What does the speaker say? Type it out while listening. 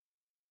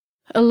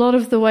a lot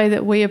of the way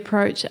that we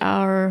approach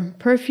our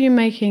perfume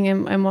making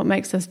and what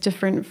makes us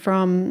different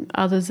from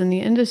others in the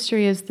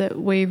industry is that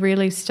we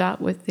really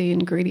start with the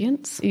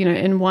ingredients. You know,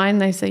 in wine,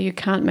 they say you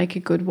can't make a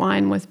good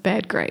wine with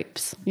bad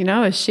grapes. You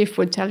know, a chef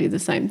would tell you the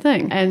same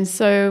thing. And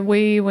so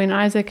when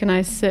Isaac and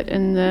I sit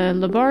in the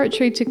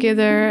laboratory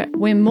together,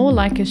 we're more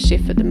like a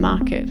chef at the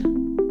market.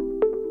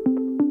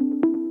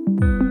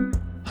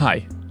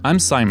 Hi, I'm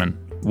Simon.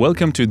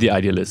 Welcome to The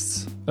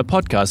Idealists, a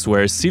podcast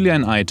where Celia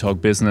and I talk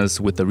business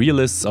with the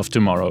realists of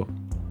tomorrow.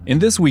 In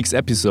this week's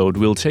episode,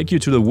 we'll take you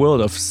to the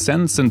world of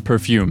scents and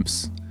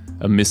perfumes,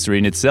 a mystery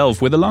in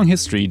itself with a long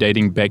history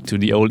dating back to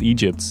the old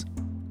Egypt.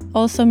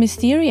 Also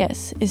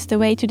mysterious is the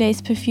way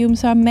today's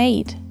perfumes are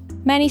made.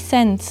 Many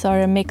scents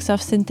are a mix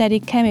of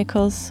synthetic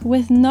chemicals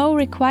with no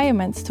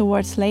requirements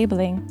towards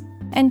labeling.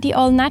 And the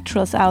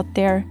all-naturals out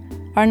there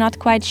are not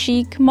quite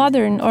chic,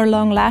 modern or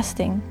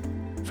long-lasting.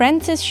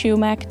 Francis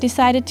Shoemack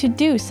decided to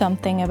do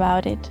something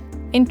about it.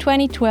 In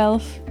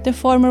 2012, the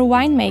former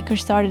winemaker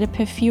started a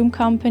perfume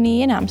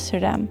company in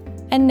Amsterdam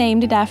and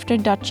named it after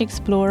Dutch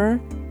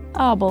explorer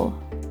Abel.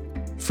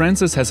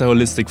 Francis has a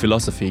holistic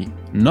philosophy,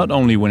 not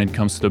only when it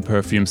comes to the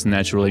perfume's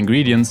natural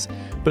ingredients,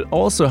 but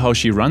also how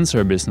she runs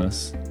her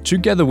business.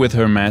 Together with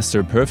her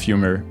master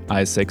perfumer,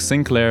 Isaac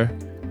Sinclair,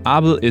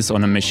 Abel is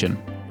on a mission: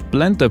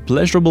 blend the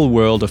pleasurable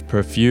world of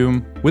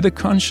perfume with the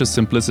conscious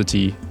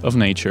simplicity of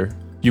nature.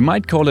 You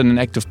might call it an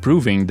act of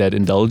proving that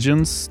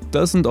indulgence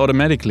doesn't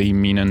automatically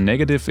mean a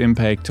negative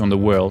impact on the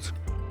world.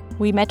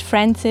 We met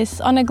Francis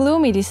on a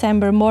gloomy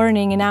December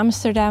morning in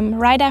Amsterdam,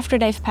 right after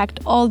they've packed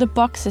all the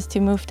boxes to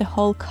move the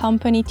whole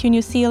company to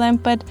New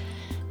Zealand. But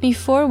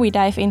before we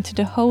dive into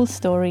the whole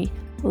story,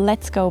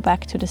 let's go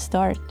back to the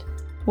start.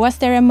 Was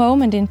there a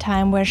moment in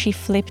time where she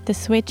flipped the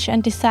switch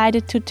and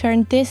decided to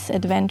turn this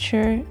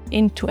adventure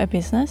into a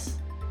business?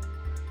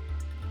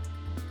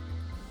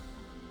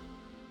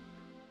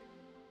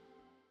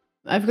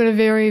 I've got a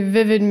very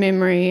vivid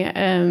memory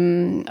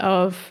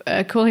of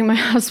calling my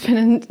husband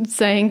and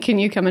saying, "Can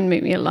you come and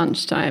meet me at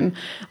lunchtime?"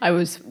 I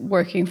was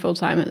working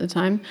full-time at the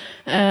time,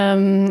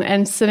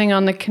 and sitting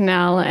on the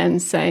canal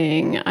and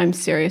saying, "I'm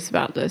serious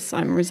about this,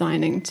 I'm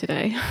resigning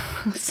today."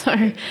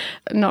 So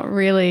not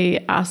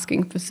really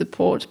asking for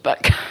support,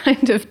 but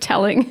kind of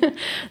telling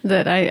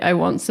that I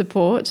want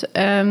support.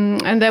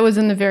 And that was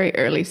in the very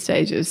early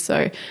stages.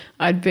 So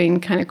I'd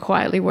been kind of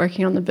quietly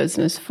working on the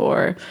business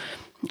for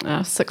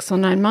 6 or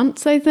 9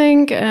 months, I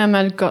think.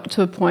 I got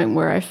to a point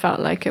where I felt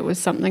like it was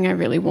something I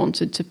really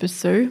wanted to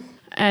pursue.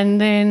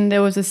 And then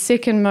there was a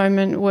second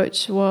moment,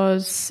 which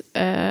was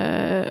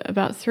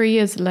about 3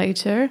 years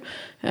later.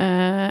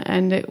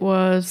 And it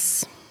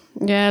was,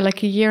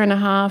 like a year and a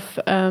half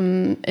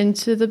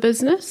into the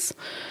business.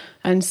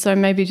 And so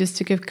maybe just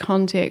to give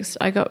context,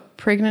 I got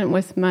pregnant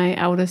with my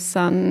eldest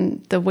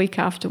son the week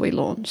after we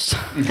launched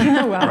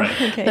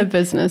the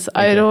business.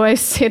 I had always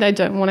said I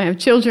don't want to have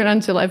children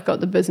until I've got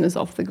the business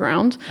off the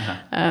ground.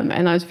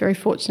 And I was very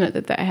fortunate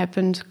that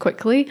happened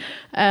quickly.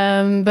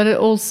 But it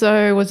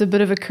also was a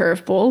bit of a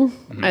curveball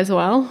as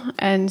well.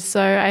 And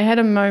so I had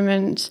a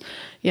moment,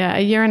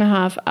 a year and a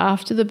half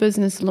after the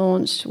business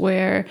launched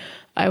where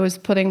I was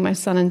putting my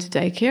son into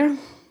daycare.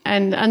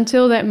 And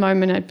until that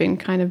moment, I'd been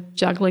kind of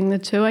juggling the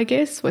two, I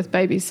guess, with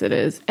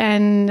babysitters.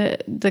 And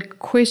the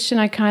question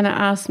I kind of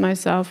asked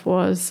myself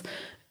was,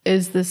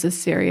 is this a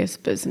serious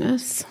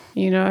business?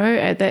 You know,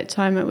 at that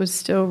time, it was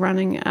still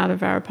running out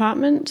of our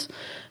apartment.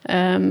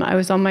 I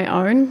was on my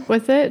own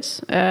with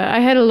it. I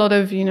had a lot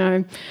of,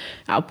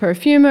 our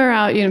perfumer,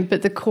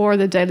 but the core of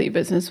the daily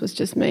business was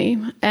just me.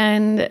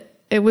 And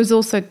it was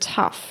also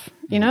tough,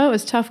 it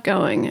was tough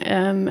going.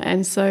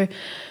 And so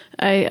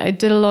I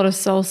did a lot of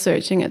soul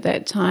searching at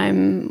that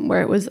time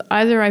where it was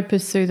either I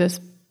pursue this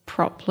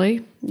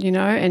properly,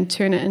 and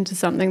turn it into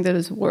something that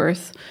is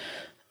worth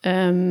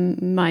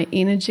my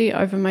energy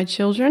over my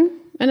children.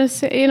 And,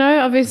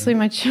 obviously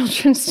my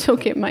children still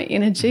get my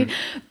energy,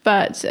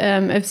 but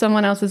if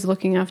someone else is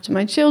looking after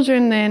my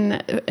children,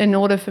 then in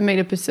order for me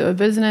to pursue a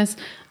business,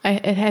 I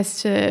have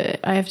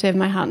to have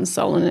my heart and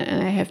soul in it,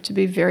 and I have to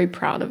be very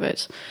proud of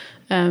it.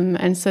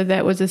 And so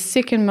that was a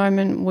second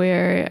moment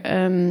where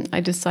I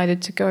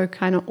decided to go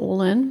kind of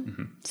all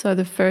in. So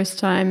the first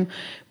time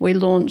we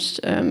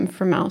launched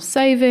from our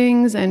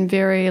savings and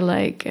very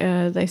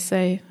they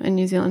say in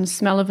New Zealand,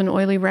 smell of an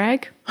oily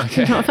rag.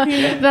 Okay. Not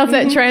if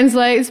that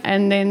translates.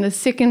 And then the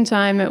second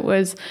time it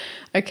was,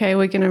 okay,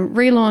 we're going to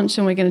relaunch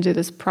and we're going to do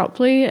this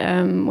properly.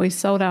 We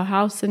sold our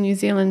house in New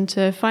Zealand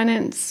to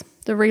finance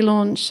the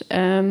relaunch,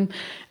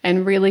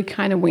 and really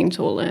kind of went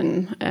all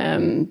in,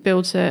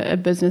 built a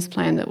business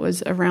plan that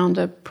was around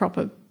a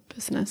proper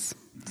business.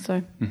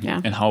 So,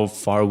 And how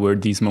far were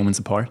these moments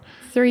apart?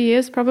 3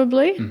 years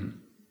probably.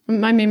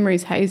 My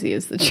memory's hazy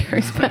is the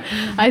truth, but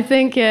I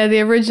think, the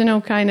original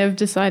kind of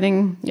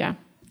deciding,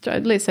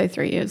 let's say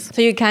 3 years.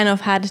 So you kind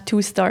of had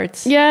two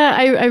starts. Yeah,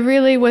 I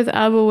really, with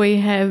Abel, we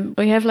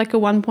have like a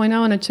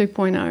 1.0 and a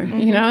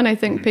 2.0, and I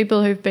think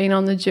people who've been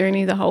on the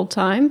journey the whole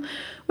time,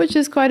 which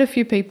is quite a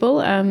few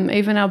people.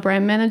 Even our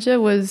brand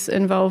manager was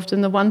involved in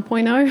the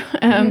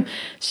 1.0.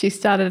 She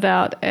started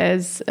out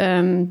as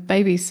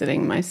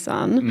babysitting my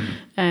son,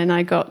 and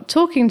I got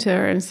talking to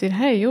her and said,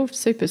 hey, you're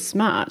super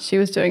smart. She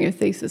was doing her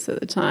thesis at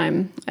the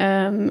time,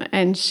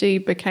 and she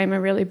became a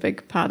really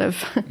big part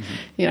of,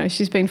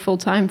 she's been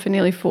full-time for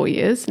nearly 4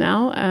 years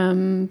now,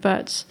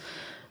 but...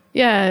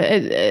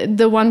 Yeah,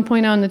 the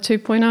 1.0 and the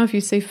 2.0, if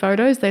you see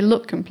photos, they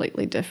look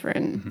completely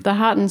different. The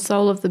heart and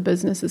soul of the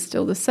business is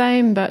still the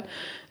same, but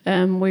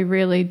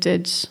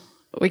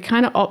we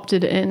kind of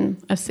opted in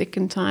a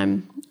second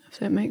time, if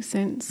that makes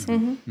sense.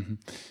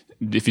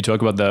 If you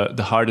talk about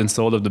the heart and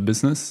soul of the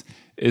business,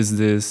 is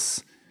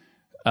this,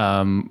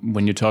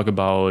 when you talk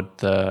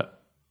about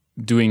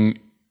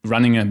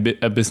running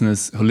a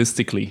business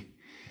holistically,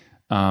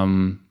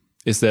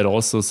 is that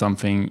also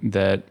something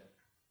that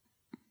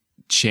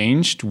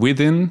changed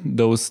within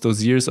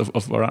those years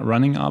of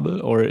running Abel,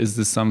 or is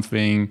this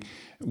something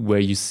where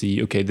you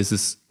see, okay, this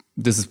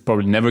is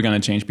probably never going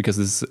to change because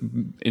this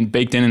is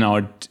baked in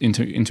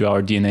into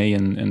our DNA,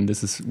 and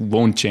this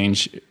won't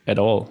change at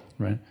all,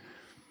 right?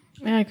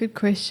 Yeah, good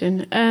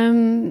question.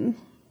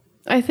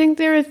 I think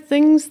there are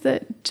things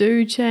that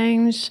do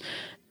change.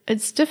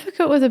 It's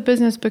difficult with a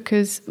business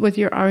because with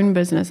your own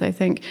business, I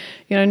think,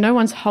 no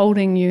one's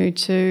holding you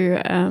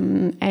to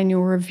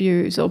annual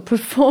reviews or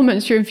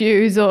performance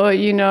reviews, or,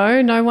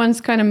 no one's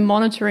kind of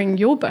monitoring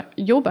your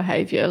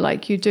behavior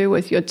like you do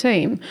with your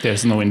team.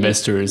 There's no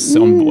investors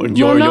on board.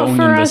 You're your own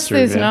for investor. Us,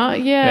 there's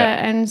not.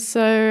 Yeah. And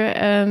so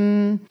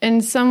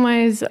in some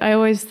ways, I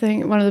always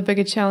think one of the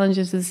bigger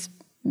challenges is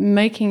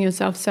making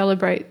yourself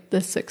celebrate the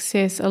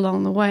success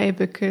along the way,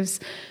 because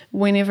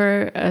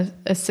whenever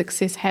a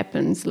success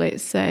happens,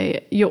 let's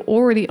say, you're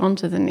already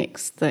onto the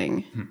next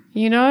thing,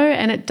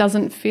 and it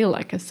doesn't feel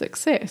like a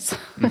success.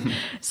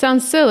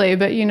 Sounds silly,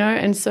 but,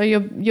 and so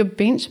your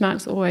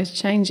benchmark's always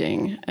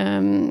changing.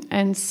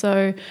 And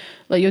so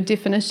like your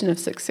definition of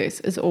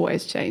success is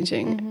always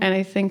changing. And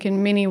I think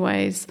in many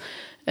ways,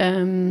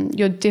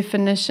 your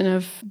definition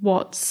of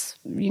what's,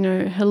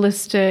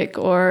 holistic,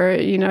 or,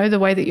 the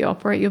way that you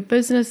operate your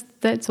business,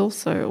 that's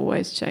also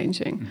always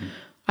changing.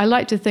 I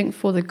like to think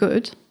for the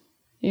good,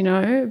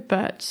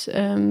 but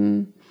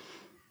so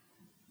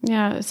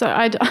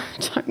I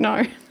don't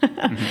know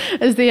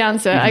is the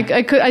answer.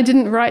 I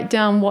didn't write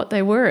down what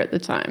they were at the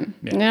time.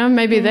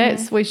 Maybe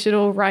we should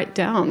all write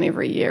down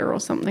every year or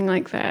something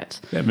like that.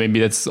 Yeah, maybe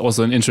that's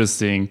also an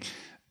interesting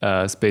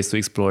space to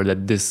explore,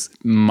 that this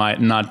might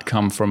not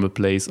come from a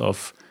place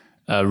of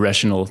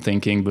rational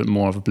thinking, but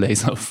more of a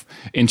place of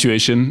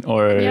intuition,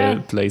 or a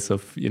place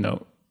of,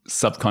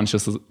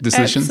 subconscious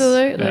decisions.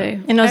 Absolutely. Yeah.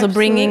 And also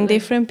bringing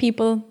different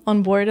people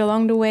on board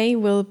along the way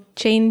will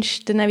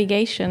change the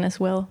navigation as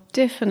well.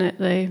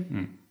 Definitely.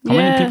 How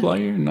many people are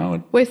you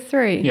now? We're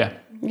 3. Yeah.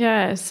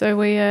 Yeah, so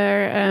we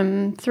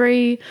are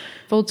 3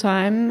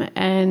 full-time,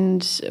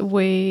 and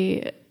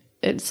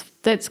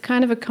that's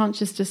kind of a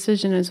conscious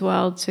decision as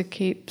well, to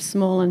keep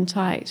small and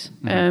tight.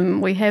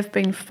 We have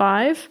been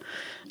 5,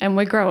 and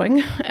we're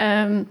growing,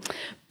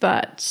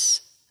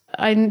 but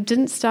I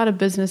didn't start a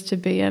business to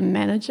be a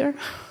manager.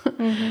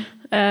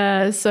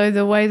 So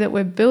the way that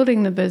we're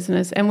building the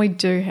business, and we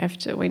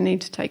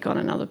need to take on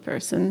another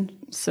person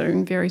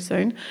soon, very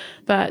soon.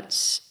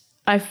 But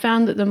I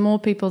found that the more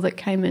people that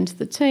came into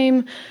the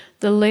team,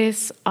 the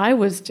less I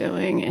was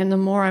doing and the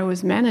more I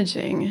was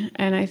managing.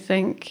 And I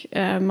think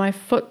my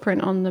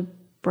footprint on the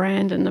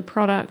brand and the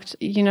product,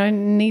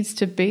 needs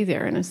to be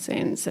there in a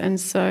sense. And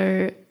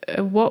so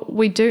what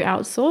we do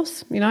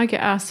outsource, I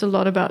get asked a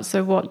lot about,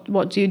 so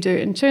what do you do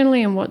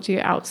internally and what do you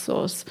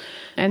outsource?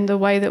 And the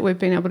way that we've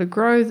been able to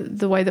grow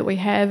the way that we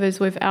have is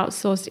we've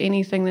outsourced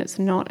anything that's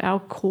not our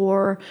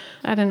core,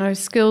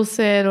 skill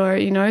set,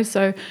 or,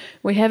 so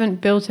we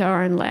haven't built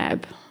our own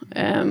lab.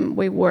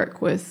 We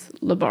work with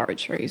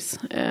laboratories,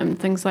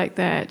 things like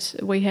that.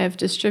 We have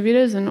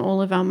distributors in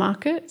all of our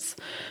markets.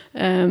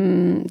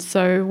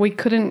 So we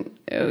couldn't,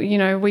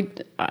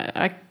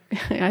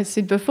 I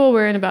said before,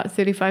 we're in about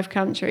 35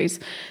 countries.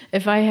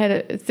 If I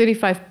had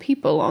 35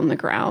 people on the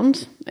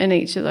ground in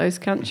each of those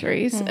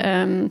countries,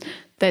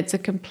 that's a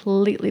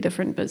completely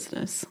different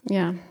business.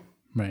 Yeah.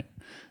 Right.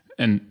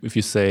 And if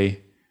you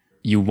say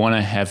you want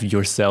to have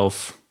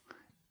yourself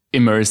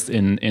immersed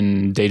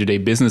in day-to-day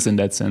business in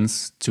that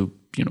sense, to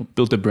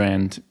build a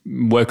brand,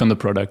 work on the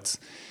products,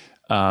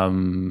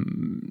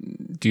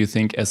 do you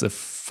think as a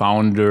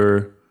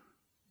founder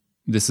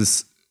this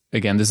is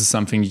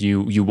something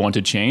you want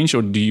to change,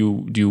 or do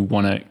you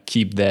want to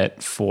keep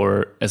that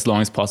for as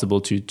long as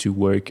possible to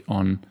work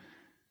on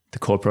the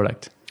core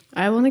product?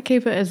 I want to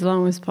keep it as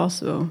long as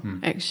possible,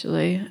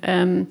 actually.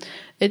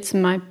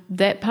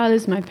 That part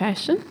is my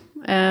passion.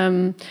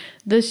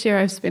 This year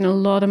I've spent a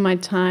lot of my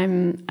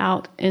time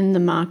out in the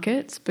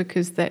markets,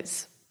 because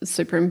that's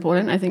super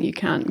important. I think you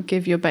can't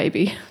give your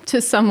baby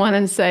to someone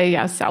and say,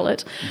 yeah, sell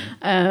it.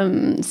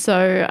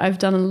 So I've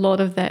done a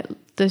lot of that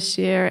this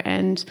year,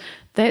 and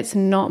That's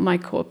not my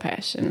core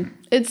passion.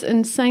 It's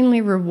insanely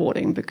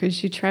rewarding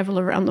because you travel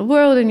around the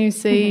world and you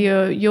see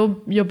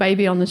your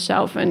baby on the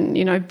shelf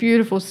and,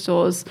 beautiful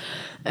stores.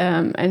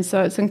 And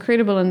so it's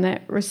incredible in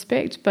that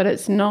respect, but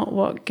it's not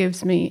what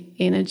gives me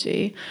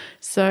energy.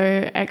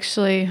 So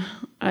actually,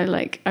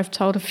 I've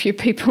told a few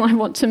people I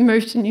want to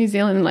move to New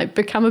Zealand and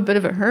become a bit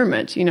of a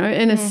hermit, in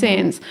a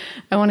sense.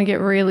 I want to get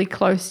really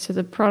close to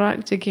the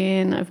product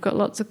again. I've got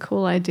lots of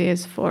cool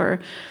ideas for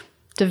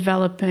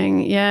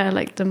developing,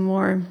 the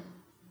more...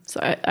 So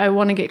I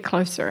want to get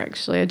closer,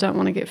 actually. I don't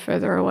want to get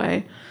further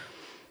away.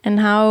 And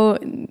how,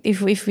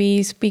 if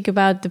we speak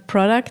about the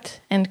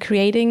product and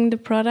creating the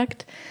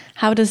product,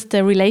 how does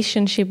the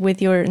relationship with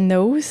your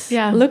nose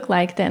look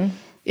like then?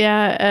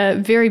 Yeah,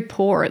 very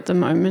poor at the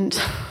moment.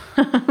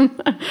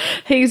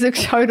 He's a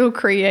total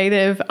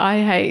creative.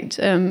 I hate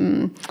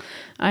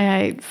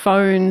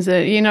phones.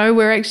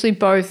 We're actually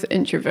both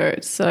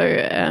introverts.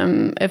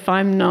 So if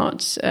I'm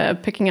not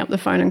picking up the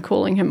phone and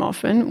calling him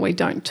often, we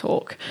don't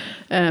talk.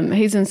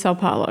 He's in Sao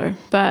Paulo.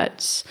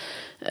 But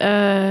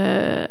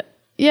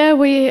we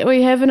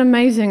have an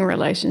amazing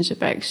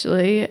relationship,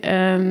 actually.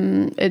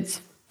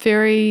 It's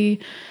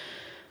very...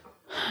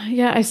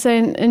 I say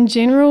in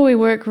general, we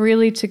work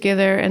really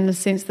together in the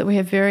sense that we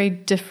have very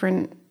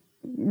different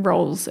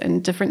roles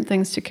and different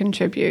things to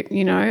contribute.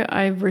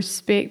 I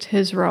respect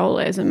his role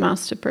as a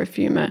master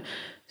perfumer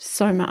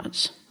so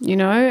much,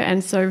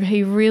 and so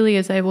he really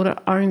is able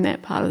to own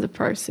that part of the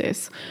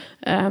process.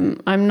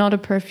 I'm not a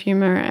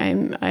perfumer.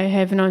 I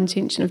have no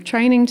intention of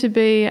training to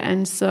be,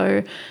 and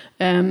so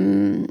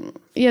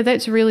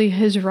that's really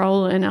his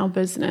role in our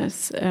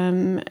business.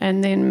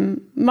 And then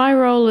my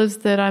role is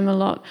that I'm a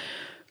lot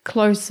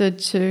closer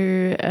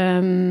to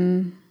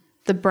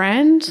the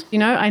brand.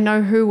 I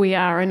know who we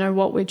are. I know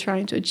what we're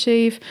trying to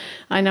achieve.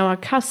 I know our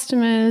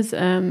customers.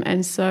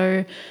 And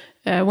so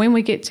when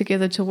we get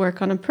together to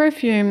work on a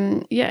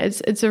perfume,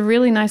 it's a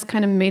really nice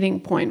kind of meeting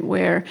point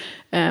where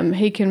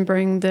he can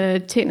bring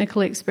the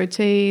technical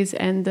expertise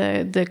and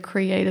the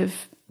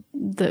creative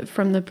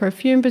from the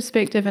perfume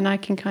perspective, and I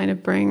can kind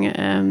of bring...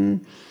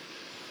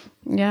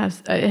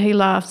 he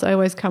laughs. I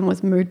always come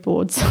with mood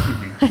boards,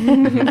 but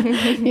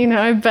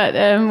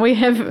we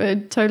have a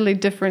totally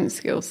different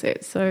skill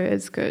set, so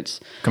it's good.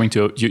 Coming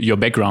to your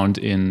background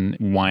in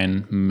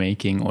wine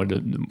making or the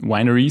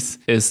wineries,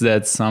 is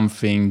that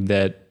something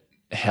that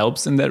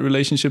helps in that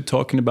relationship,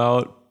 talking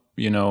about,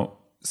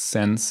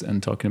 scents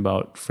and talking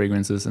about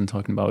fragrances and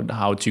talking about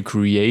how to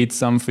create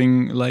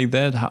something like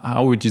that?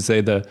 How would you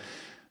say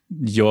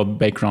your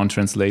background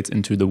translates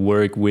into the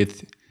work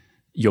with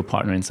your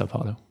partner in Sao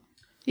Paulo?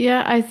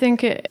 Yeah, I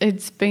think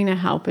it's been a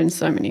help in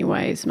so many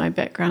ways, my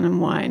background in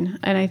wine.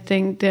 And I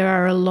think there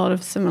are a lot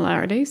of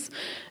similarities.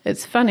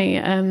 It's funny,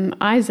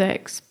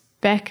 Isaac's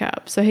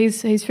backup, so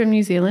he's from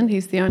New Zealand.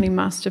 He's the only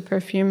master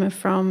perfumer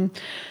from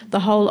the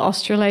whole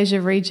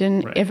Australasia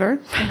region ever.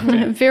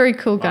 Very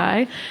cool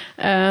guy.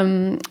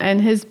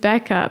 And his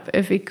backup,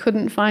 if he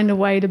couldn't find a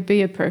way to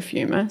be a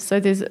perfumer, so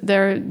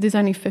there's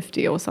only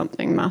 50 or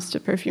something master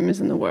perfumers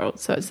in the world,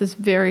 so it's this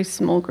very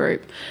small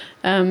group.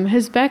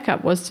 His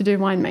backup was to do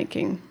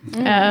winemaking,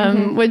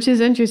 which is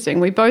interesting.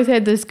 We both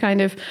had this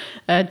kind of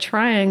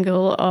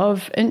triangle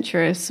of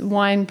interests: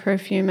 wine,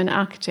 perfume, and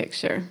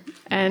architecture.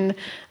 And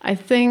I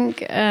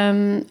think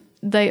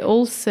they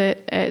all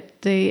sit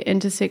at the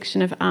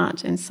intersection of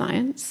art and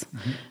science,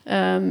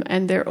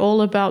 and they're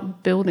all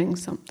about building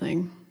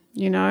something,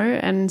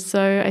 And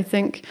so I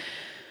think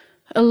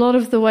a lot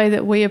of the way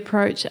that we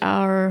approach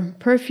our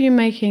perfume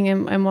making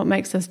and what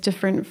makes us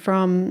different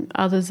from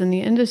others in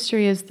the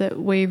industry is that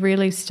we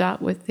really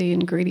start with the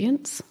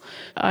ingredients.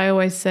 I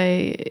always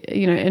say,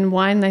 in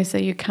wine, they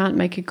say you can't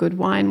make a good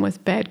wine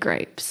with bad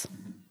grapes.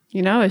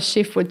 A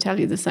chef would tell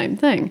you the same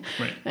thing.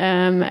 Right.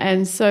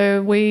 And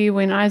so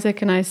when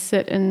Isaac and I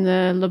sit in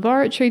the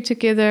laboratory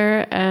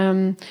together,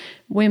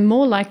 we're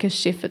more like a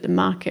chef at the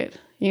market.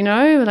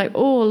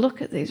 Oh,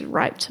 look at these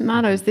ripe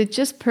tomatoes. They're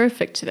just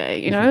perfect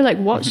today.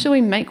 What should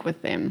we make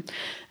with them?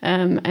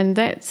 And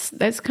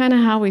that's kind of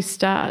how we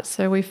start.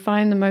 So we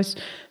find the most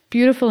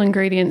beautiful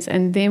ingredients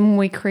and then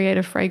we create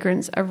a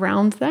fragrance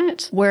around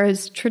that.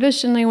 Whereas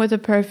traditionally with a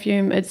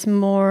perfume, it's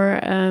more,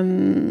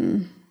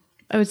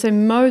 I would say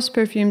most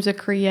perfumes are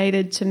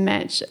created to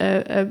match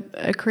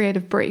a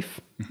creative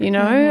brief, in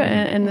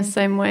the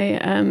same way.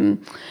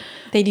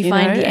 They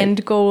define the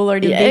end goal or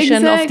the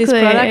vision of this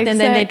product, and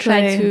then they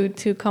try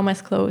to come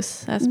as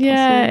close as possible.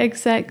 Yeah,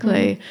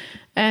 exactly.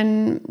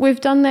 And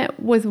we've done that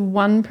with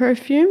one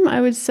perfume,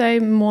 I would say,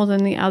 more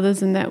than the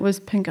others, and that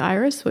was Pink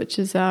Iris, which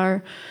is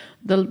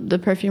the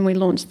perfume we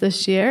launched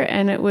this year,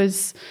 and it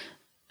was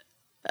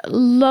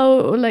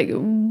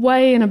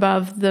way and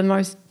above the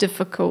most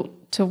difficult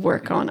to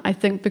work on, I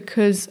think,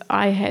 because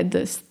I had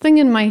this thing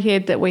in my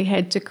head that we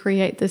had to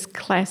create this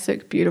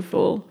classic,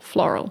 beautiful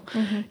floral,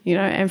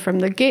 and from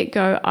the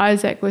get-go,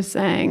 Isaac was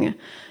saying,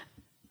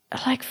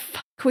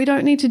 fuck, we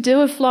don't need to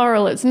do a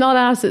floral. It's not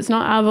us. It's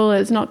not Abel.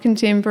 It's not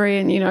contemporary.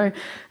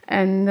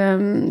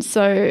 And,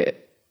 so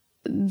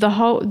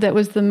that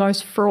was the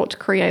most fraught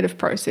creative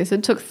process.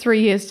 It took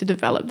 3 years to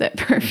develop that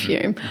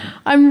perfume.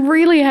 I'm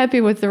really happy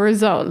with the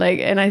result.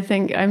 And I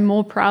think I'm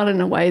more proud in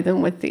a way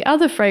than with the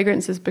other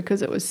fragrances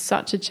because it was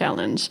such a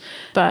challenge.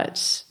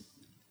 But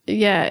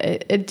yeah,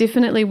 it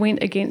definitely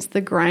went against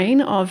the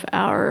grain of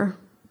our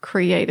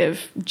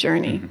creative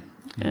journey.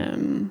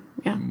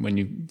 When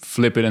you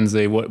flip it and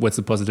say what's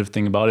the positive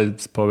thing about it,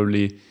 it's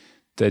probably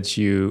that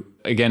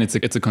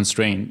it's a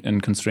constraint,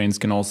 and constraints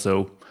can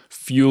also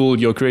fuel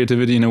your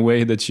creativity in a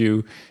way that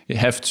you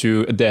have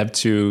to adapt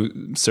to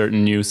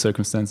certain new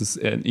circumstances,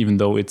 and even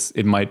though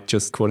it might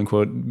just quote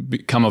unquote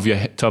come off your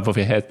top of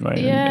your head, right?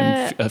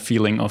 And a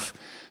feeling of,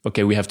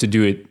 okay, we have to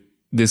do it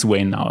this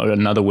way now or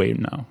another way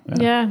now.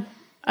 Yeah.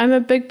 I'm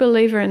a big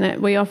believer in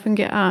that. We often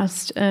get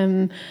asked,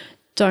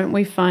 don't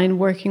we find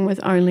working with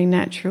only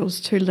naturals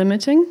too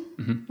limiting?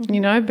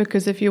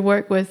 Because if you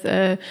work with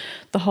the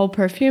whole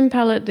perfume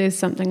palette, there's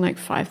something like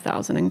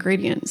 5,000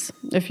 ingredients.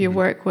 If you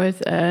work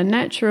with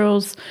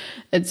naturals,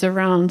 it's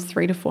around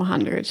 300 to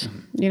 400,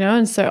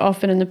 and so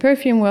often in the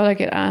perfume world, I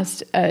get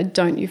asked,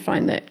 don't you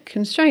find that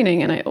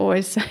constraining? And I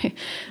always say,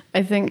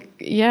 I think,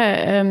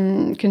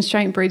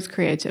 constraint breeds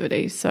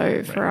creativity.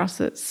 So for us,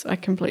 I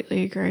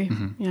completely agree.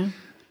 Yeah.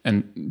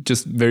 And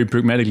just very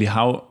pragmatically,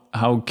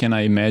 how can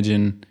I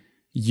imagine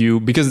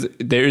because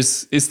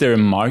is there a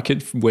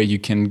market where you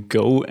can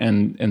go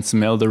and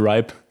smell the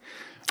ripe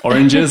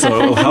oranges,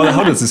 or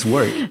how does this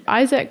work?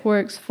 Isaac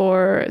works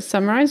for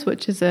Sunrise,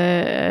 which is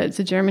it's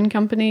a German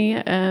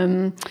company.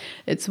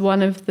 It's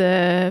one of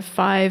the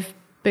 5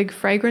 big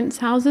fragrance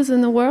houses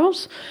in the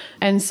world,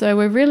 and so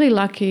we're really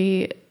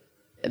lucky.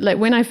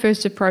 When I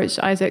first approached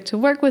Isaac to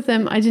work with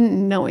him, I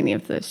didn't know any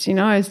of this.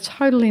 I was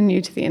totally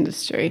new to the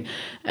industry.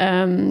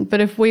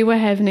 But if we were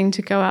having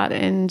to go out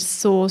and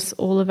source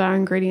all of our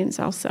ingredients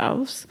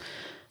ourselves,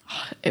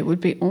 it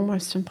would be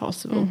almost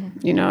impossible.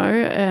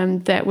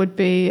 That would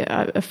be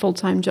a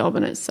full-time job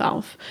in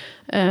itself.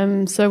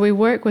 So we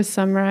work with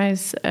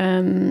Sunrise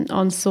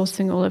on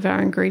sourcing all of our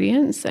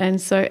ingredients.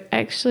 And so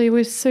actually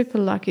we're super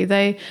lucky.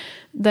 They're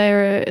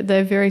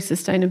very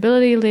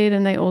sustainability led,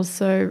 and they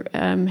also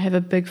have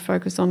a big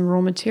focus on raw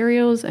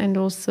materials and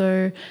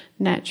also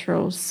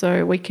naturals.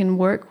 So we can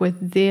work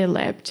with their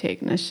lab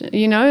technician,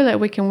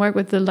 we can work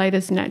with the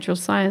latest natural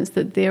science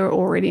that they're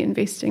already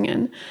investing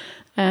in.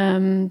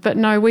 But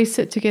no, we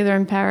sit together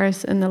in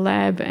Paris in the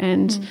lab,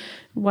 and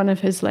one of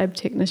his lab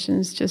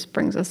technicians just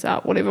brings us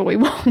out whatever we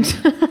want.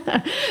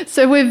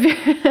 So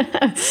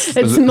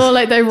it's more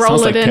like they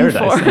roll it in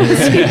for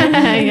us.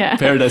 Yeah.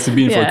 Paradise to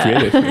be in for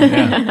creative.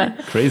 Yeah.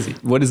 Crazy.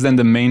 What is then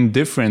the main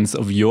difference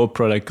of your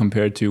product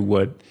compared to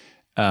what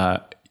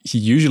he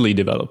usually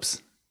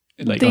develops?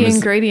 The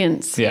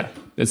ingredients. It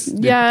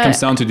comes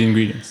down to the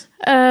ingredients.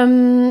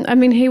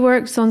 He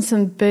works on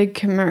some big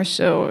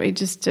commercial. He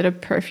just did a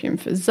perfume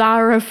for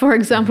Zara, for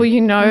example,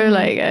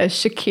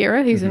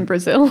 Shakira, he's in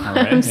Brazil.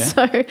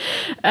 Right,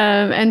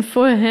 and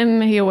for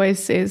him, he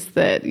always says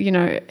that,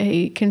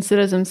 he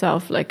considers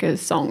himself like a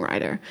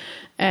songwriter.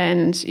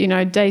 And,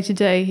 day to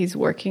day, he's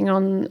working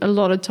on a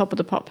lot of top of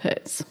the pop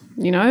hits.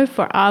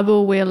 For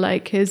Abel, we're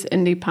like his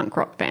indie punk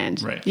rock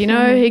band. Right.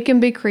 He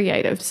can be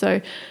creative. So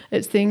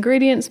it's the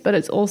ingredients, but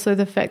it's also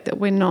the fact that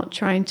we're not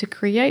trying to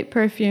create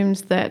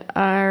perfumes that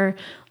are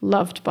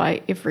loved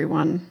by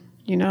everyone,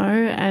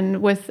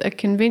 And with a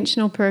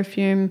conventional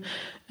perfume,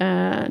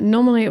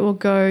 normally it will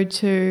go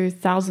to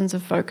thousands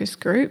of focus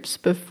groups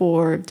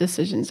before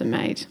decisions are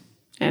made.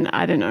 And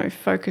I don't know,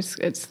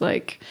 it's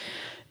like...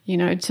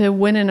 to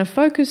win in a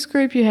focus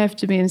group, you have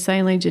to be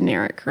insanely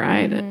generic,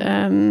 right?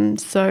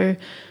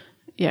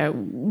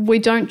 We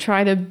don't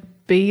try to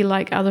be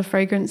like other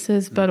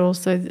fragrances, but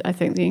also I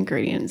think the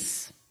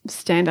ingredients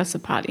stand us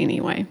apart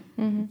anyway.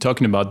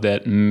 Talking about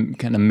that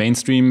kind of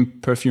mainstream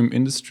perfume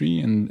industry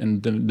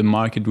and the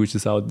market which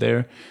is out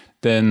there,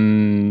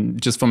 then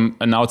just from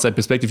an outside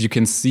perspective, you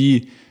can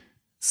see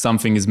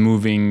something is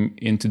moving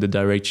into the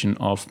direction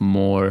of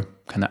more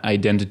kind of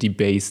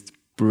identity-based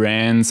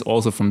brands,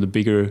 also from the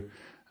bigger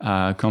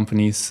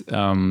companies,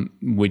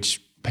 which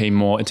pay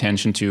more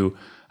attention to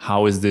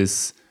how is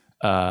this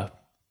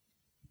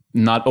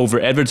not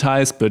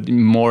over-advertised, but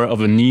more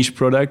of a niche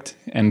product,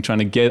 and trying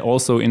to get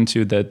also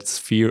into that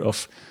sphere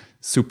of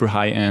super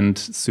high-end,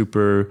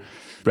 super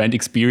brand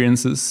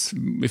experiences.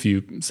 If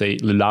you say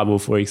Le Labo,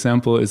 for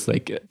example, is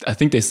I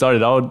think they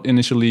started out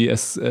initially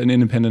as an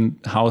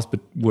independent house, but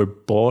were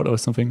bought or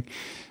something.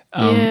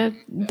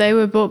 They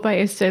were bought by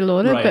Estée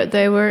Lauder, right. But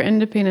they were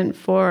independent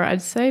for,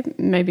 I'd say,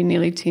 maybe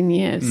nearly 10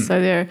 years. So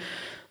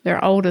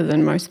they're older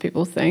than most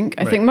people think.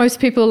 I think most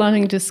people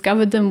only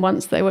discovered them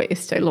once they were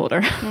Estée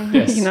Lauder.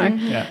 Yes.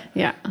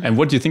 Yeah. And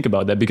what do you think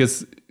about that?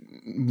 Because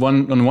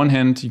on one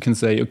hand, you can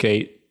say,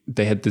 okay,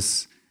 they had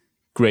this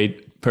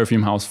great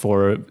perfume house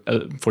for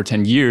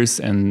 10 years,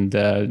 and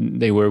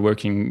they were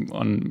working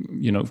on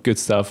good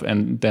stuff,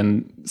 and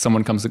then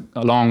someone comes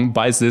along,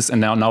 buys this,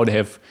 and now they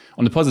have,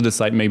 on the positive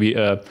side, maybe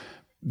a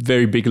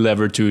very big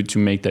lever to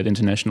make that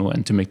international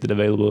and to make that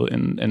available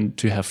and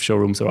to have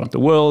showrooms around the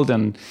world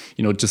and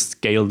just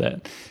scale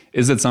that.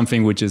 Is it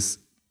something which is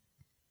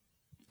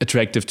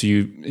attractive to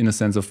you in a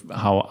sense of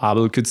how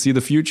Abel could see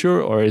the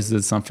future, or is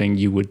it something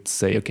you would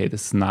say, okay,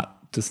 this is not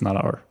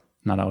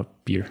our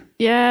beer?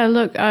 Yeah,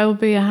 look, I will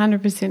be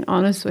 100%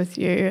 honest with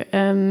you.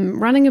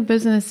 Running a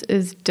business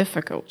is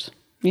difficult,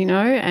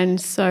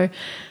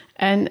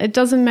 and it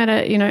doesn't matter,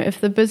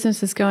 if the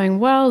business is going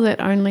well, that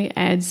only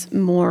adds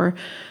more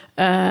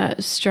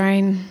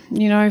strain,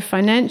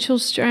 financial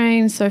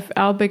strain. So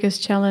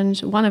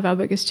one of our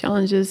biggest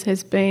challenges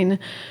has been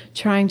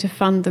trying to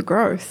fund the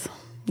growth,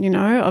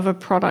 of a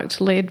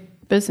product-led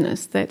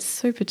business. That's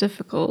super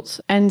difficult.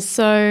 And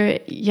so,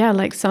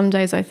 like some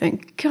days I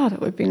think, God,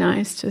 it would be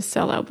nice to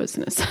sell our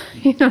business,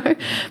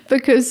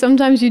 because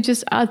sometimes you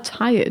just are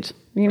tired.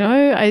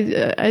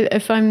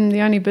 If I'm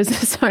the only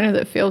business owner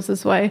that feels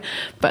this way,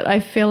 but I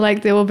feel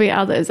like there will be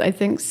others. I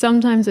think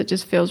sometimes it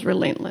just feels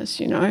relentless,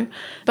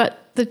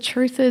 But the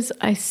truth is,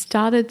 I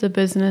started the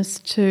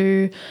business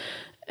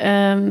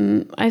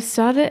I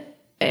started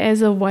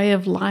as a way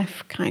of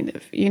life, kind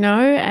of,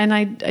 and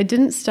I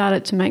didn't start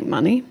it to make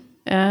money.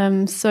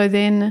 So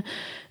then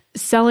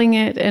selling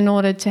it in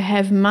order to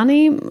have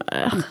money,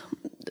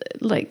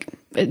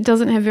 it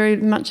doesn't have very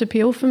much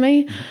appeal for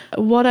me.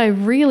 What I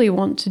really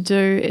want to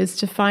do is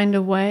to find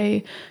a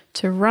way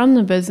to run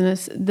the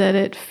business that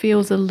it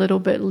feels a little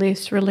bit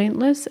less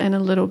relentless and a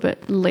little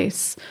bit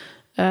less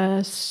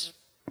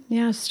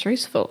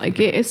stressful, I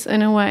guess,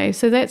 in a way.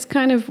 So that's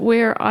kind of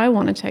where I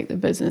want to take the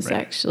business,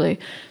 actually.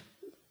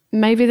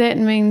 Maybe that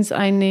means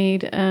I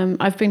need,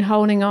 I've been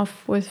holding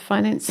off with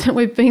finance.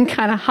 We've been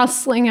kind of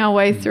hustling our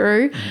way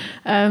through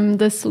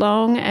this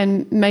long,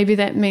 and maybe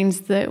that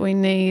means that we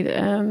need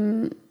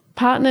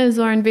partners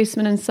or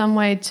investment in some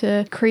way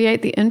to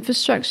create the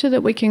infrastructure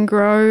that we can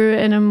grow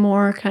in a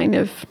more kind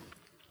of,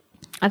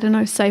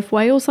 safe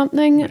way or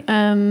something.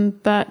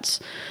 But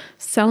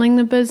selling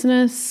the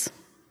business...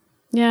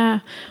 Yeah,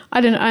 I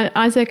don't know.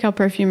 Isaac, our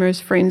perfumer, is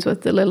friends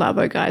with the Le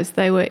Labo guys.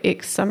 They were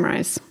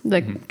ex-Sunrise,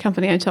 the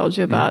company I told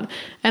you about.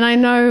 And I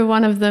know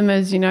one of them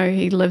is,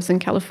 he lives in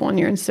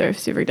California and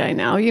surfs every day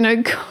now,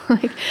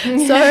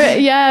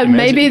 So,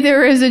 maybe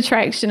there is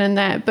attraction in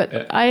that.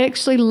 But I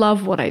actually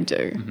love what I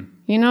do,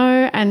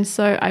 And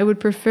so I would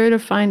prefer to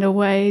find a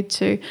way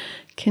to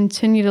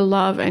continue to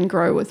love and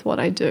grow with what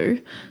I do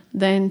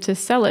than to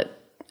sell it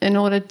in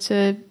order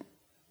to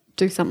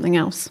do something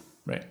else.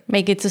 Right.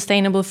 Make it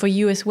sustainable for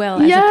you as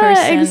well as a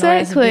person.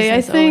 Exactly. Or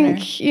as a business I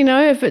think,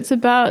 owner. If it's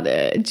about,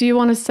 do you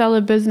want to sell a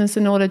business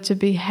in order to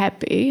be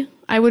happy?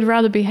 I would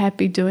rather be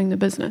happy doing the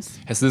business.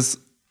 Has this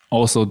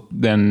also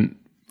then,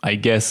 I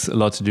guess, a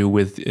lot to do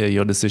with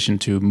your decision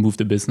to move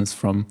the business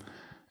from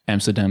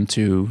Amsterdam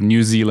to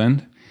New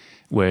Zealand,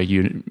 where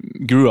you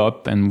grew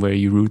up and where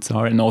your roots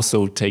are, and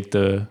also take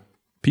the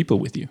people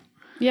with you?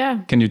 Yeah.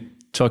 Can you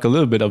talk a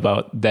little bit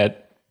about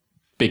that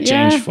big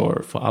change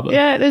for Abel?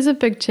 Yeah, it is a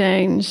big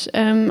change.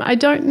 I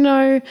don't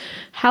know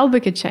how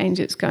big a change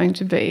it's going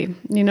to be,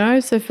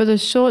 So for the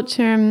short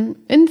term,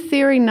 in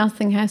theory,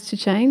 nothing has to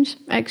change,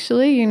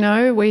 actually.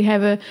 We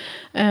have a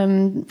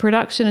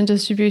production and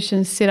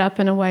distribution set up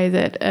in a way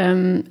that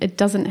it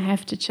doesn't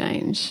have to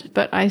change.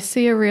 But I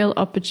see a real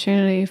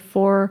opportunity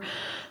for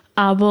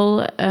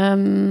Abel,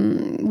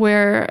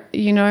 where,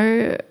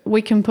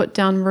 we can put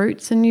down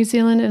roots in New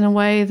Zealand in a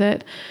way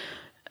that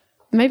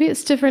maybe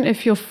it's different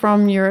if you're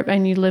from Europe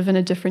and you live in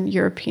a different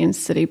European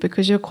city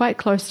because you're quite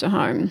close to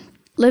home.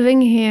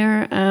 Living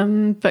here,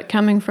 but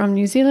coming from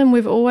New Zealand,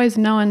 we've always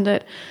known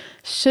that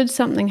should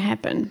something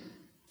happen,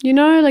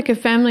 like a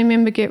family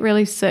member get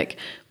really sick,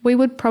 we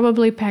would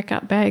probably pack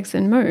up bags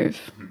and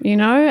move,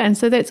 And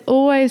so that's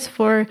always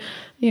for,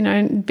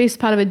 best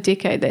part of a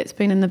decade that's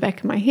been in the back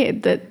of my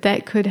head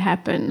that could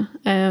happen.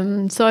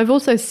 So I've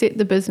also set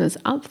the business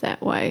up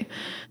that way.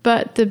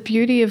 But the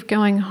beauty of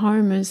going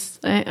home is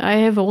I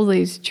have all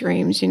these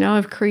dreams,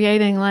 of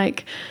creating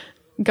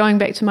going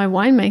back to my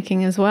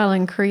winemaking as well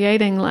and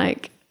creating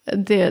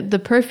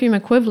the perfume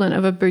equivalent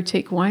of a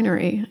boutique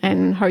winery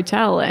and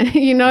hotel. And,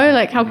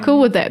 how cool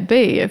would that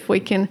be if we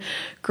can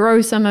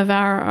grow some of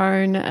our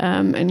own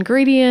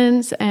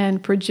ingredients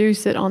and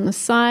produce it on the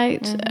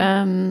site?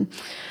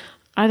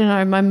 I don't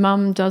know, my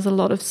mum does a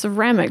lot of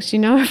ceramics,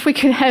 if we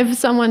could have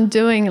someone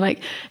doing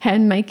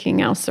hand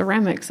making our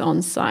ceramics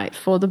on site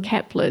for the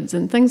cap lids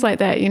and things like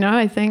that,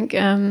 I think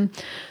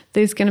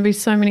there's going to be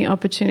so many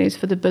opportunities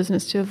for the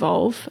business to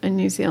evolve in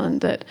New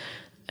Zealand that,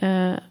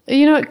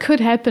 it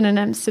could happen in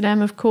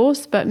Amsterdam, of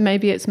course, but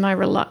maybe it's my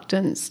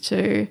reluctance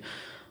to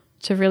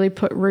really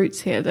put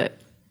roots here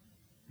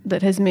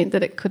that has meant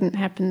that it couldn't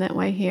happen that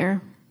way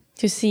here.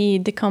 To see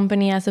the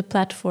company as a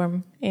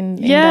platform in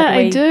that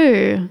way. I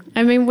do.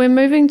 I mean, we're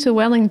moving to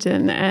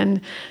Wellington,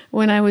 and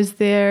when I was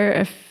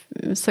there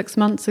 6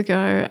 months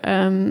ago,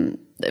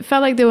 it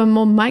felt like there were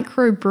more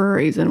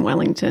microbreweries in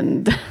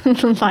Wellington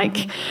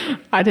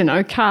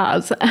than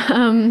cars.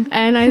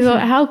 And I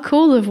thought, how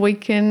cool if we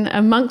can,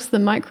 amongst the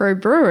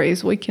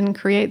microbreweries, we can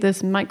create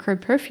this micro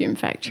perfume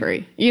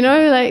factory.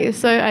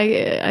 So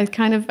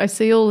I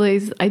see all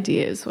these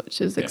ideas, which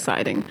is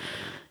exciting.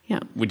 Yeah.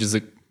 Which is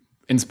a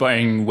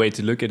inspiring way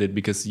to look at it,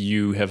 because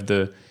you have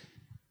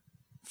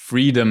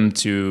freedom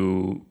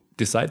to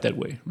decide that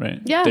way, right?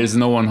 Yeah. There's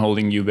no one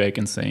holding you back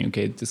and saying,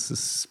 okay, this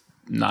is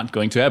not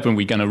going to happen.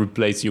 We're going to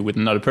replace you with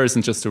another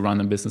person just to run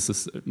a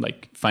business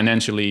like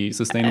financially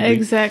sustainably.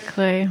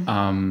 Exactly.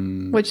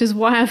 Which is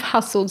why I've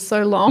hustled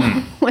so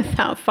long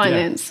without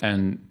finance. Yeah.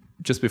 And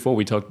just before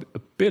we talked a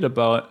bit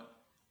about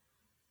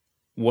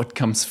what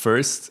comes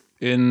first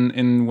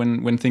in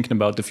when thinking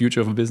about the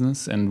future of a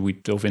business, and we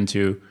dove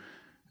into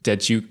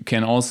that you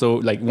can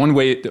also, like, one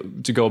way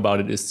to go about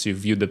it is to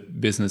view the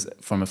business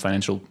from a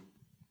financial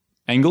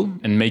angle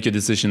and make your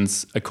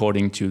decisions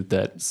according to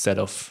that set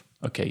of,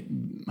 okay,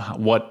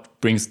 what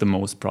brings the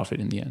most profit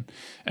in the end.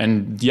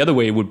 And the other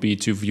way would be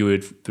to view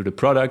it through the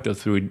product or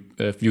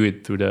view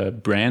it through the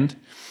brand.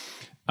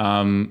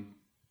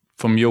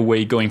 From your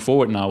way going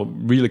forward now,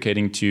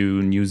 relocating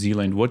to New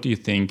Zealand, what do you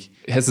think?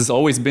 Has this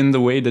always been the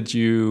way that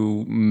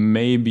you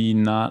maybe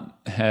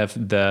not have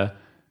the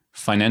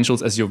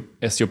financials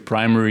as your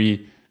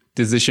primary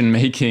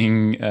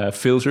decision-making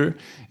filter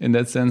in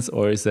that sense,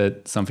 or is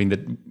that something that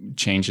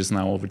changes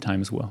now over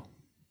time as well?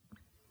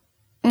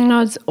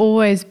 No, it's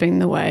always been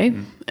the way.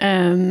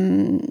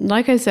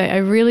 Like I say, I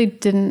really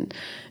didn't,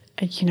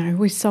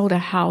 we sold a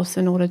house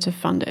in order to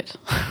fund it.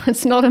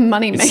 It's not a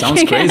money making. It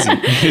sounds crazy.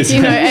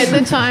 At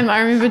the time, I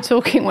remember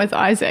talking with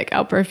Isaac,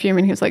 our perfumer,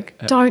 and he was like,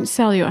 don't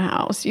sell your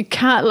house. You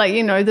can't,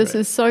 this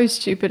is so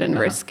stupid and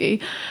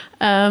risky.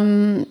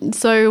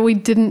 So we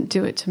didn't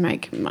do it to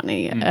make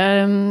money.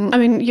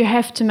 You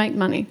have to make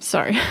money.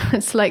 Sorry.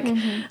 It's like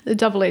the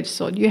double-edged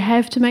sword. You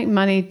have to make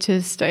money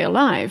to stay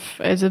alive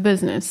as a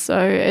business. So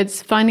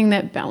it's finding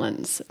that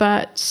balance.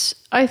 But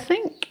I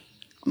think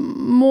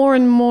more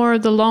and more,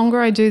 the longer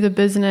I do the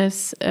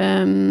business,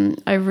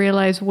 I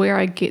realize where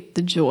I get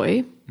the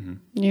joy,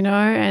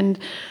 and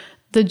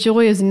the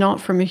joy is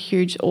not from a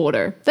huge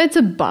order. That's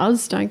a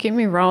buzz, don't get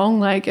me wrong.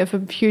 Like if a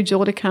huge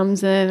order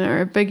comes in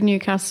or a big new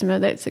customer,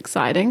 that's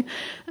exciting.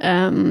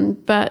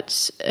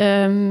 But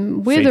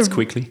fades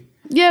quickly.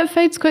 Yeah, it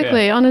fades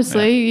quickly,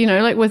 honestly,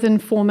 within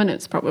 4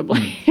 minutes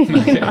probably.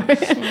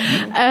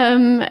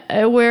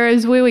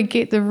 Whereas where we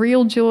get the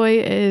real joy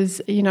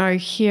is,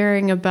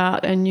 hearing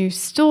about a new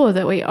store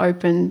that we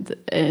opened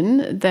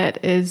in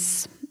that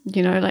is,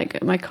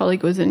 like my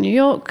colleague was in New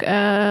York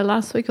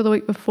last week or the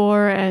week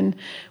before, and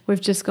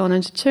we've just gone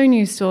into 2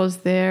 new stores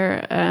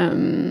there,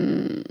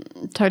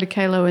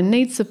 Totokalo and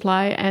Need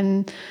Supply,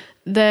 and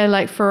they're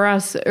like, for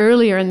us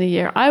earlier in the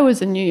year, I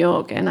was in New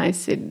York and I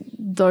said,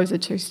 those are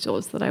 2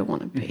 stores that I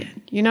want to be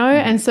in,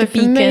 and so the for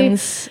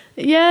beacons,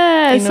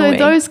 me, so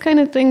those kind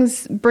of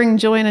things bring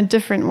joy in a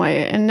different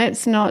way, and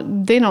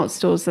they're not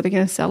stores that are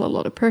going to sell a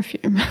lot of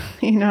perfume,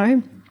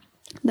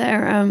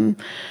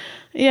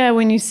 they're,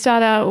 when you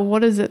start out,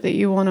 what is it that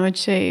you want to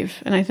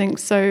achieve? And I think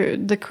so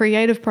the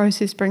creative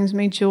process brings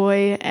me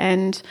joy,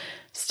 and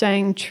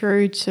staying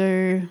true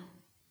to,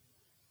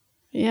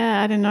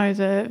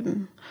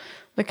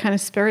 the kind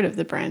of spirit of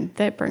the brand,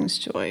 that brings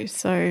joy.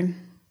 So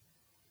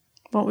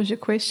what was your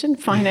question?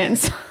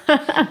 Finance.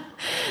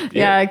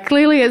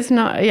 Clearly it's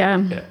not,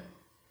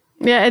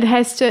 it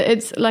has to,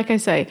 it's like I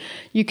say,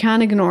 you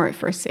can't ignore it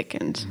for a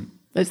second.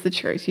 That's the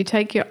truth. You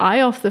take your eye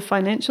off the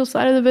financial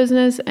side of the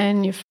business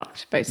and you're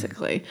fucked,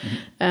 basically.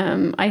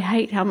 I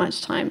hate how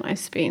much time I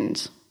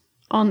spend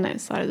on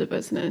that side of the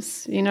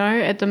business.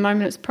 At the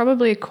moment, it's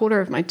probably a quarter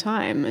of my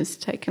time is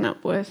taken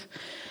up with,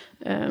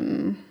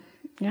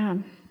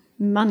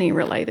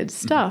 money-related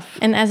stuff.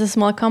 And as a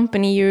small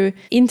company, you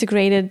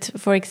integrated,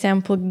 for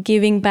example,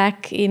 giving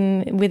back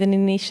with an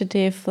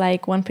initiative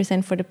like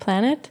 1% for the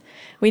planet,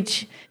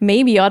 which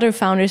maybe other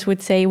founders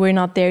would say we're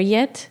not there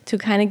yet to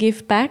kind of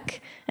give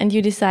back. And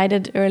you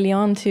decided early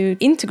on to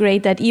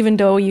integrate that, even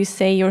though you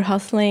say you're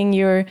hustling,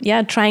 you're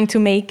trying to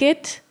make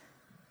it.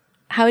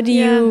 How do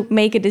you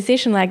make a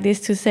decision like this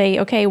to say,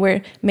 okay,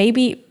 we're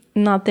maybe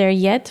not there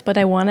yet, but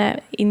I want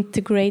to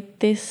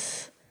integrate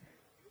this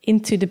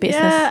into the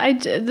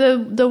business?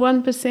 The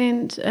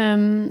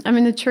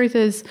 1%, the truth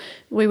is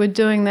we were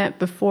doing that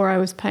before I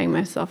was paying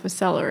myself a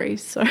salary,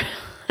 so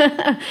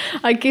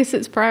I guess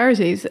it's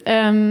priorities.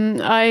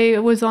 I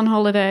was on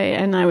holiday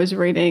and I was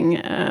reading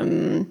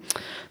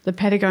the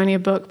Patagonia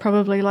book,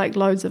 probably like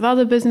loads of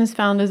other business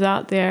founders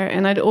out there,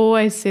 and I'd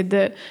always said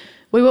that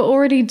we were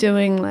already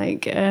doing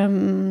like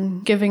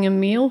giving a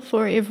meal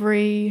for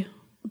every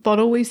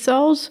bottle we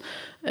sold,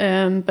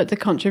 but the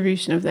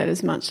contribution of that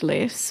is much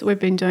less. We've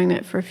been doing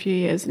that for a few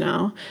years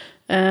now.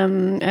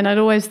 And I'd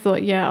always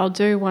thought, I'll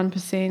do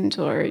 1%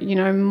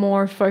 or,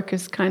 more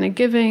focused kind of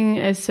giving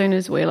as soon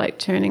as we're like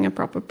turning a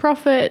proper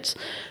profit.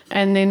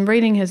 And then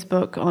reading his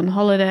book on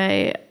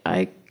holiday,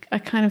 I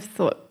kind of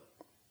thought,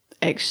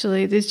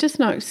 actually, there's just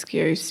no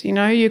excuse.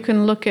 You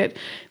can look at,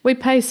 we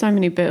pay so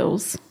many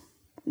bills.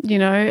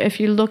 If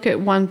you look at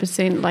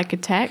 1% like a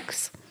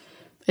tax,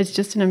 it's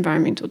just an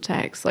environmental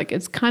tax. Like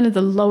it's kind of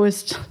the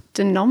lowest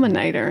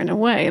denominator in a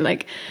way.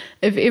 Like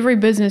if every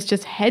business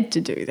just had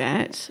to do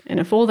that, and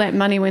if all that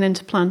money went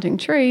into planting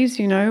trees,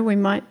 we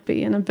might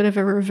be in a bit of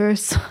a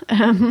reverse,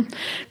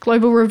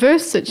 global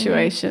reverse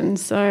situation.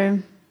 So,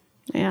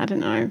 I don't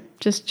know,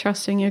 just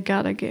trusting your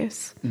gut, I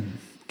guess.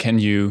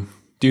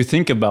 do you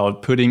think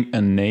about putting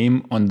a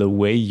name on the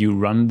way you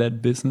run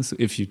that business?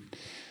 If you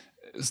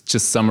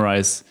just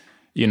summarize,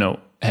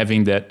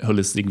 having that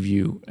holistic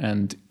view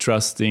and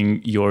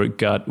trusting your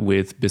gut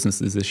with business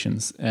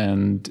decisions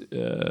and,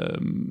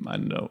 I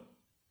don't know,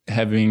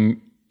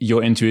 having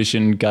your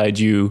intuition guide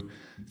you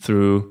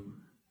through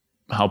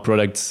how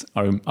products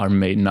are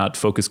made, not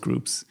focus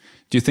groups.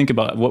 Do you think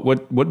about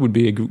what would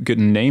be a good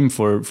name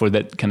for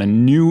that kind of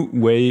new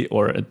way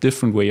or a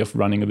different way of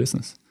running a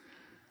business?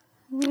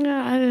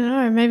 Yeah, I don't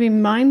know, maybe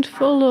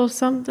mindful or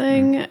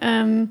something.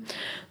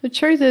 The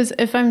truth is,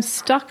 if I'm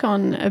stuck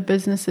on a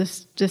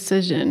business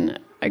decision,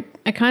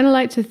 I kind of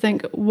like to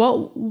think,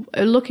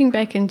 looking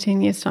back in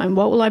 10 years' time,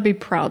 what will I be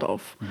proud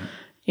of,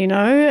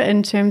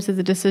 in terms of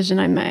the decision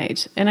I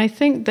made? And I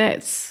think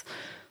that's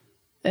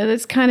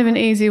kind of an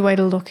easy way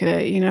to look at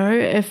it,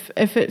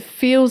 If it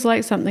feels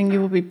like something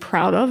you will be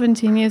proud of in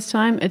 10 years'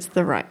 time, it's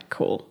the right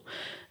call.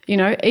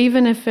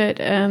 Even if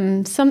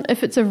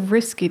if it's a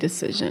risky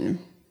decision,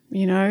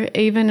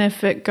 even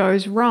if it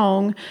goes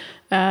wrong,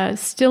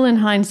 still in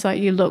hindsight,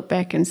 you look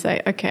back and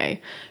say,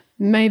 okay,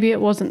 maybe it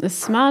wasn't the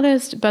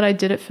smartest, but I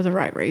did it for the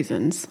right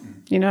reasons,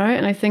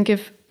 And I think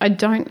if I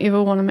don't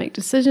ever want to make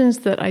decisions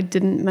that I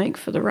didn't make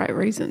for the right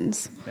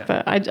reasons,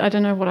 but I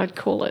don't know what I'd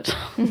call it.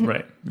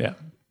 Right. Yeah.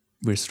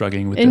 We're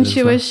struggling with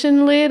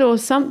intuition-led or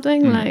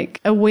something like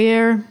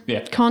aware,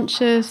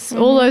 conscious,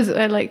 all those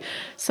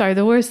sorry,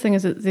 the worst thing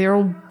is that they're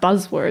all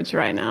buzzwords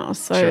right now.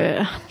 So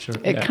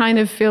it kind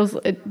of feels,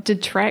 it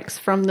detracts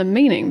from the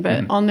meaning,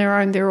 but on their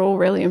own, they're all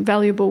really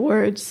invaluable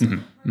words.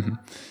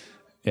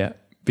 Yeah,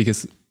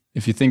 because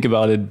if you think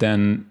about it,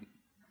 then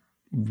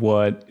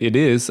what it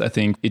is, I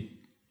think it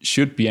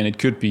should be, and it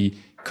could be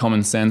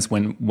common sense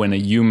when a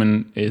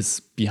human is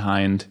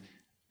behind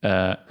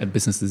a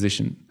business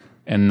decision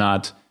and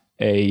not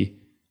a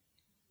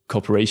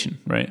corporation,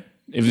 right?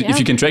 If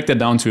you can track that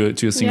down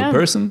to a single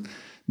person,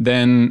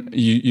 then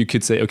you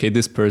could say, okay,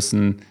 this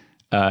person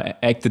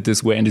acted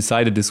this way and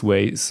decided this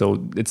way,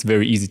 so it's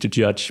very easy to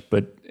judge.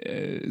 But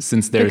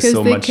since there's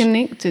so much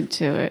connected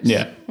to it,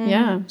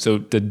 so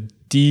the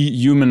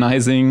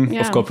dehumanizing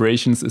of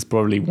corporations is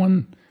probably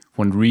one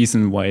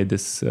reason why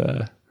this.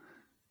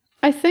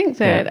 I think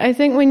that. I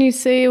think when you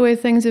see where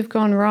things have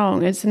gone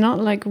wrong, it's not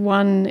like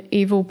one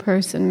evil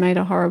person made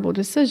a horrible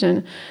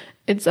decision.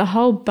 It's a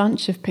whole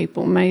bunch of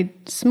people made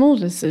small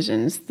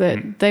decisions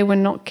that they were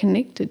not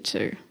connected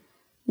to,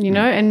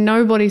 and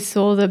nobody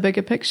saw the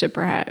bigger picture,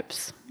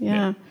 perhaps.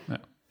 No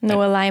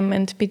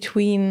alignment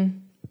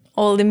between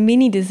all the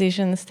mini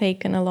decisions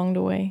taken along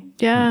the way.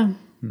 Yeah.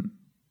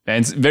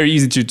 And it's very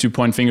easy to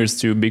point fingers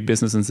to big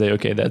business and say,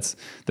 okay, that's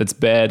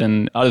bad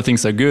and other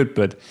things are good.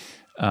 But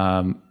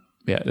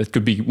that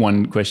could be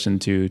one question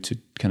to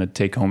kind of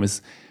take home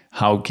is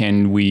how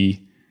can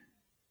we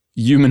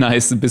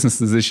humanize the business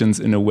decisions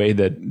in a way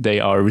that they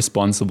are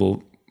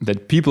responsible,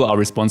 that people are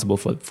responsible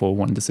for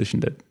one decision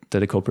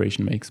that a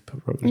corporation makes,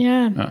 probably.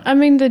 Yeah. I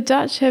mean, the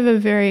Dutch have a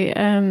very,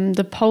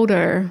 the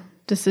polder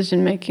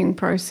decision-making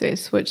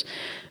process, which,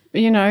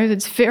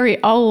 it's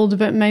very old,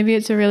 but maybe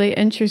it's a really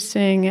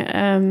interesting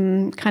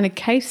kind of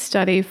case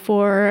study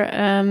for...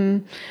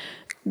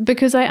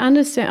 because I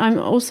understand, I'm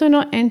also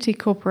not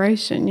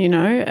anti-corporation,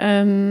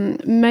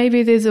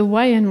 maybe there's a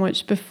way in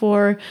which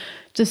before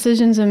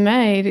decisions are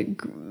made,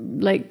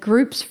 like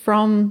groups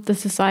from the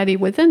society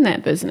within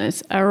that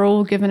business are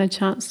all given a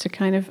chance to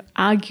kind of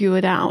argue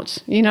it out,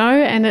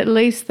 and at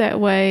least that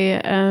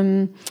way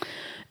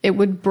it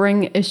would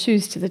bring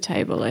issues to the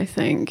table, I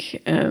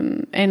think,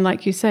 and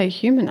like you say,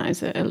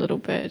 humanize it a little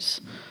bit.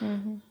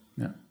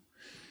 Yeah.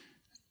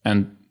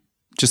 And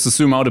just to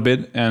zoom out a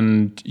bit,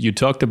 and you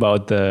talked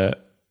about the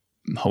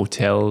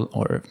hotel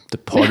or the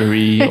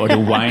pottery or the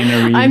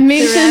winery. I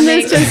mentioned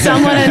this to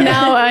someone, and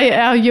now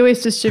our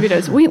US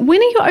distributors, when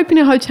are you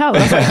opening a hotel? I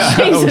was like,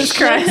 Jesus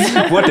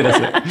Christ. What did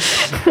I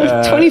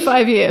say?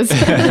 25 years.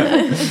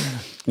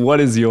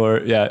 What is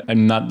your,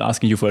 I'm not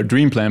asking you for a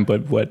dream plan,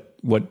 but what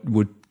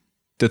would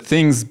the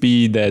things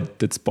be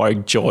that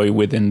spark joy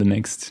within the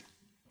next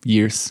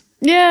years?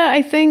 Yeah,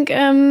 I think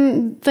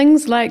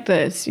things like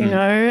this,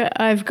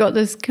 I've got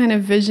this kind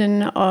of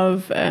vision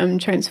of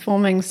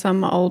transforming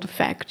some old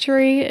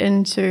factory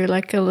into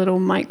like a little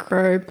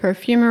micro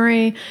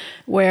perfumery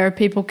where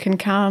people can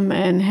come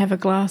and have a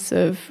glass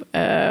of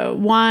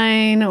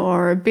wine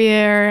or a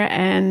beer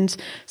and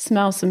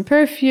smell some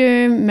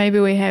perfume.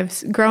 Maybe we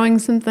have growing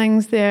some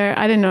things there.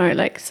 I don't know.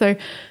 So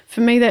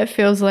for me, that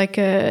feels like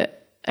a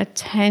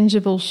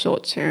tangible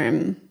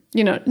short-term,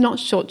 not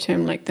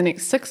short-term like the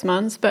next 6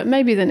 months, but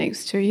maybe the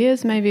next 2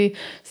 years, maybe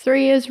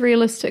 3 years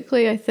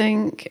realistically, I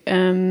think.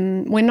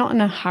 We're not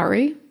in a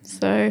hurry.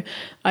 So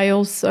I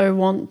also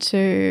want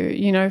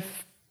to,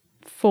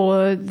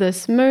 for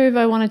this move,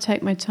 I want to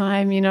take my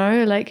time,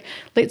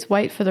 let's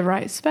wait for the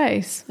right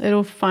space.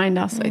 It'll find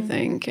us, I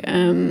think.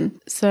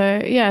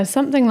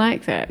 Something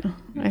like that,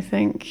 I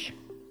think,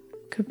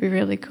 could be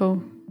really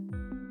cool.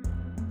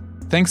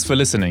 Thanks for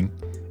listening.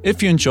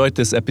 If you enjoyed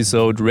this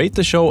episode, rate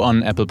the show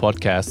on Apple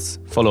Podcasts,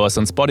 follow us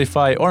on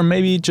Spotify, or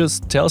maybe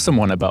just tell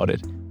someone about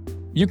it.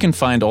 You can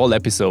find all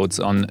episodes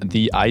on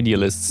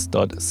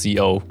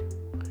theidealists.co.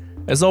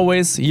 As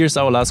always, here's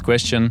our last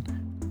question.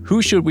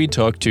 Who should we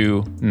talk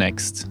to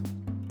next?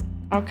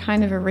 Our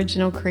kind of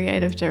original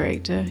creative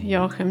director,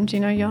 Joachim. Do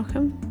you know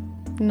Joachim?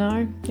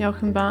 No?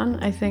 Joachim Bahn?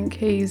 I think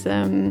he's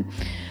a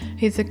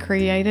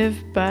creative,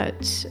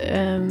 but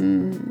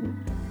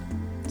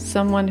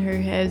someone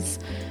who has,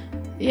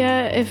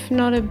 if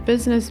not a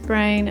business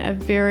brain, a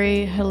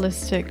very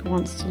holistic,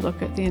 wants to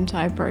look at the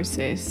entire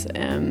process.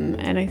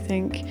 And I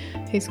think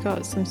he's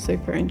got some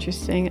super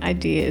interesting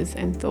ideas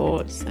and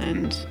thoughts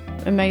and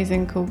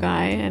amazing cool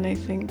guy. And I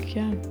think,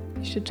 you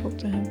should talk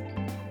to him.